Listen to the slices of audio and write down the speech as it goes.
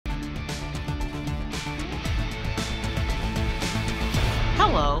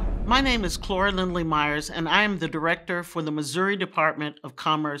Hello, my name is Chlora Lindley-Myers, and I am the Director for the Missouri Department of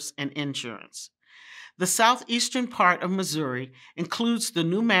Commerce and Insurance. The southeastern part of Missouri includes the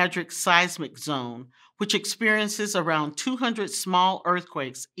New Madrid Seismic Zone, which experiences around 200 small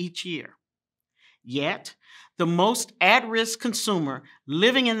earthquakes each year. Yet, the most at-risk consumer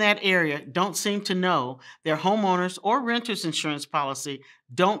living in that area don't seem to know their homeowners or renters insurance policy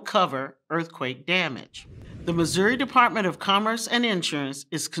don't cover earthquake damage. The Missouri Department of Commerce and Insurance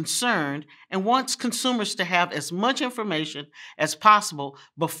is concerned and wants consumers to have as much information as possible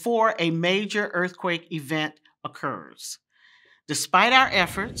before a major earthquake event occurs. Despite our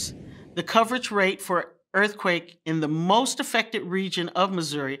efforts, the coverage rate for earthquake in the most affected region of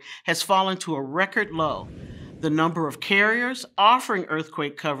Missouri has fallen to a record low. The number of carriers offering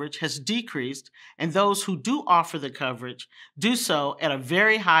earthquake coverage has decreased, and those who do offer the coverage do so at a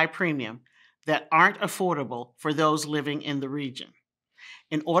very high premium that aren't affordable for those living in the region.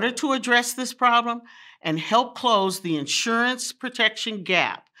 In order to address this problem and help close the insurance protection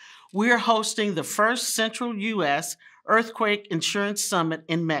gap, we are hosting the first Central U.S. Earthquake Insurance Summit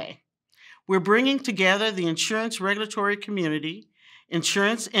in May. We're bringing together the insurance regulatory community,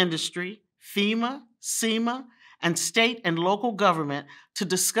 insurance industry, FEMA, SEMA, and state and local government to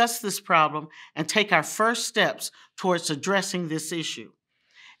discuss this problem and take our first steps towards addressing this issue.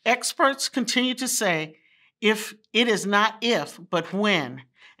 Experts continue to say, it is not if, but when,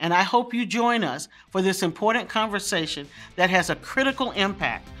 and I hope you join us for this important conversation that has a critical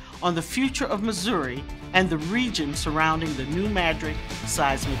impact on the future of Missouri and the region surrounding the New Madrid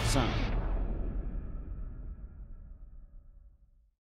Seismic Zone.